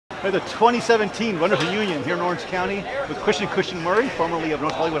We're the 2017 Runners Reunion here in Orange County with Cushing-Murray, formerly of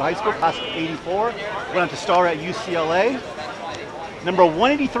North Hollywood High School, class of '84. Went on to star at UCLA. Number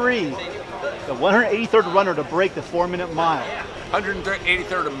 183, the 183rd runner to break the 4-minute mile.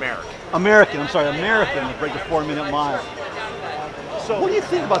 183rd American. American to break the 4-minute mile. So what do you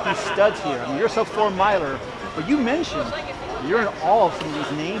think about these studs here? I mean, you're a sub 4-miler, but you mentioned you're in awe of some of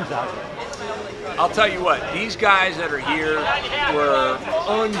these names out there. I'll tell you what, these guys that are here were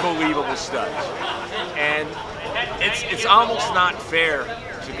unbelievable studs. And it's almost not fair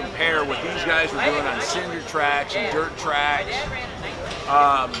to compare what these guys were doing on cinder tracks and dirt tracks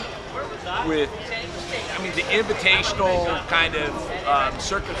with, I mean, the invitational kind of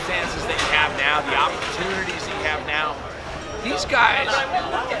circumstances that you have now, the opportunities that you have now. These guys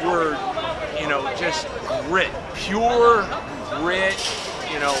were, you know, just grit, pure grit,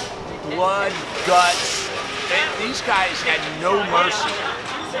 you know, blood, guts. These guys had no mercy.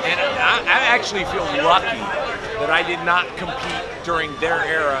 And I actually feel lucky that I did not compete during their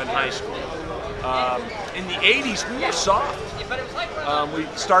era in high school. In the 80s, we were soft. We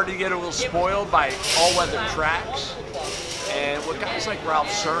started to get a little spoiled by all-weather tracks. And what guys like Ralph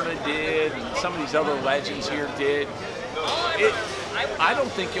Cerna did, and some of these other legends here did, I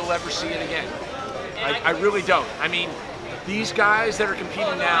don't think you'll ever see it again. I really don't. I mean, these guys that are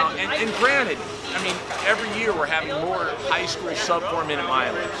competing now, and granted, I mean, every year we're having more high school sub 4-minute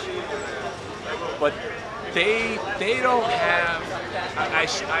milers, but they don't have, I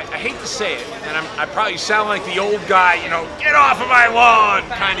hate to say it, and I probably sound like the old guy, you know, get off of my lawn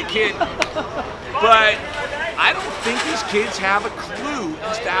kind of kid, but I don't think these kids have a clue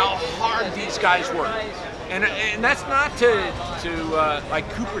as to how hard these guys work. And that's not to like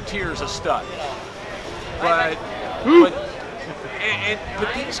Cooper Tier's a stud, but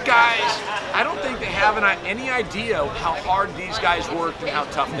these guys, I don't think they have any idea how hard these guys worked and how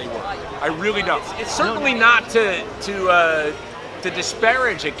tough they work. I really don't. It's certainly not to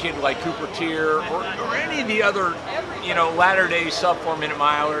disparage a kid like Cooper Tier or any of the other, you know, latter-day sub 4-minute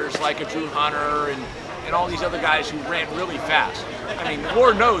milers like a Drew Hunter and all these other guys who ran really fast. I mean,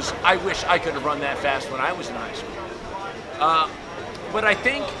 Lord knows, I wish I could have run that fast when I was in high school. But I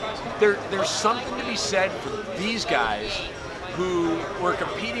think there's something to be said for these guys who were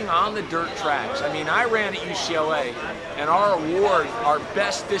competing on the dirt tracks. I mean, I ran at UCLA, and our award, our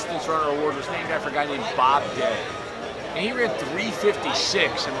best distance runner award, was named after a guy named Bob Day. And he ran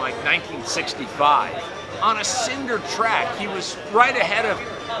 3:56 in like 1965 on a cinder track. He was right ahead of,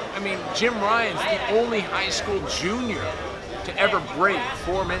 I mean, Jim Ryan's the only high school junior to ever break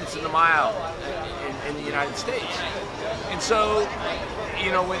 4 minutes in the mile in the United States. And so,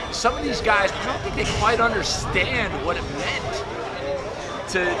 you know, when some of these guys, I don't think they quite understand what it meant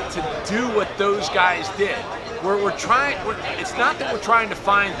to do what those guys did. It's not that we're trying to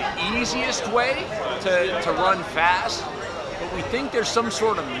find the easiest way to run fast, but we think there's some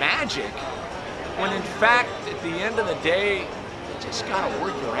sort of magic, when in fact, at the end of the day, you just gotta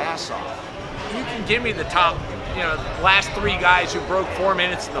work your ass off. You can give me the top, you know, last 3 guys who broke 4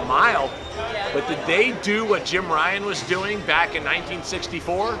 minutes in the mile, but did they do what Jim Ryan was doing back in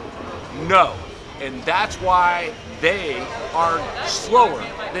 1964? No. And that's why they are slower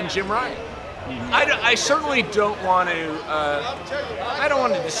than Jim Ryan. I certainly don't want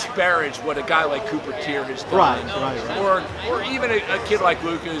to disparage what a guy like Cooper Tier has done, right. Or even a kid like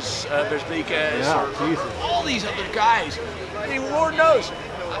Lucas Verzliquez, or all these other guys. I mean, Lord knows,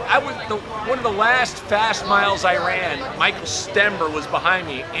 one of the last fast miles I ran, Michael Stember was behind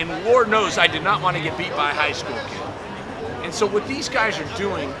me, and Lord knows I did not want to get beat by a high school kid. And so what these guys are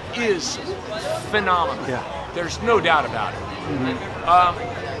doing is phenomenal. Yeah. There's no doubt about it.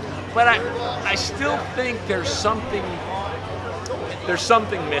 But I still think there's something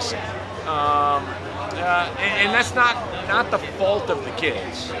missing, and that's not the fault of the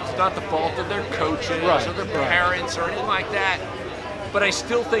kids. It's not the fault of their coaches or their parents or anything like that. But I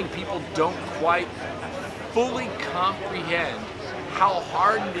still think people don't quite fully comprehend how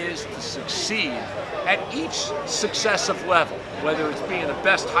hard it is to succeed at each successive level, whether it's being the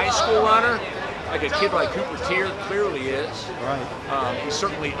best high school runner, like a kid like Cooper Tier clearly is. Right. He's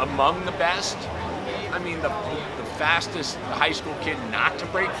certainly among the best. I mean, the fastest high school kid not to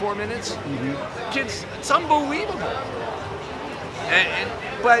break 4 minutes. Kids, it's unbelievable.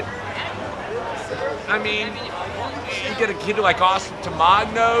 But I mean, you get a kid like Austin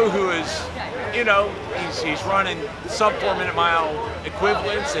Tamagno, who is, you know, he's running sub 4-minute mile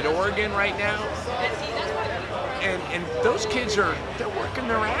equivalents at Oregon right now. And those kids they're working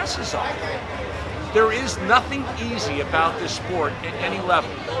their asses off. There is nothing easy about this sport at any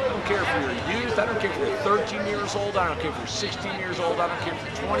level. don't care if you're a youth, I don't care if you're 13 years old, I don't care if you're 16 years old, I don't care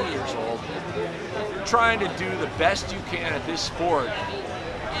if you're 20 years old. You're trying to do the best you can at this sport.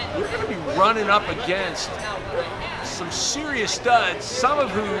 You're going to be running up against some serious studs, some of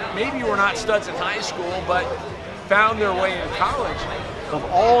who maybe were not studs in high school, but found their way in college. Of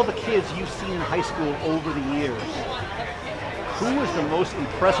all the kids you've seen in high school over the years, who was the most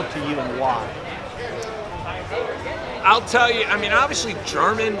impressive to you and why? I'll tell you, I mean, obviously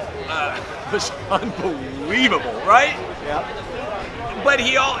German was unbelievable, right? Yeah. But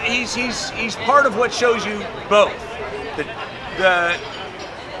he's part of what shows you both. The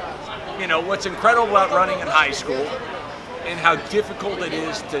you know, what's incredible about running in high school and how difficult it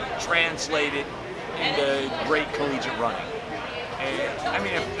is to translate it into great collegiate running. And I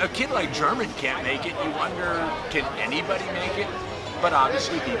mean, if a kid like German can't make it, you wonder, can anybody make it? But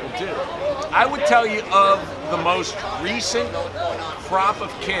obviously people do. I would tell you of the most recent crop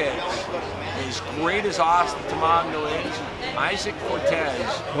of kids, as great as Austin Tamagno is, Isaac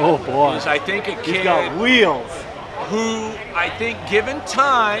Cortez Oh boy. is, I think, a kid He's got wheels. who I think, given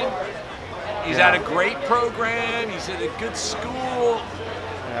time, he's Yeah. at a great program, he's at a good school.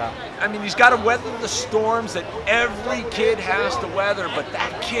 Yeah. I mean, he's got to weather the storms that every kid has to weather, but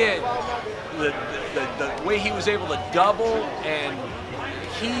that kid, the way he was able to double and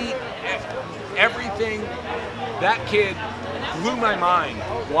heat, everything, that kid blew my mind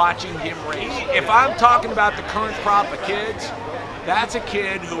watching him race. If I'm talking about the current crop of kids, that's a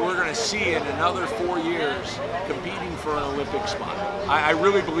kid who we're going to see in another 4 years competing for an Olympic spot. I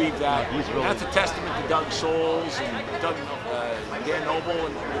really believe that. Yeah, that's a testament to Doug Souls and Dan Noble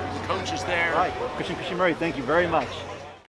and the coaches there. All right, Cushing-Murray, thank you very much.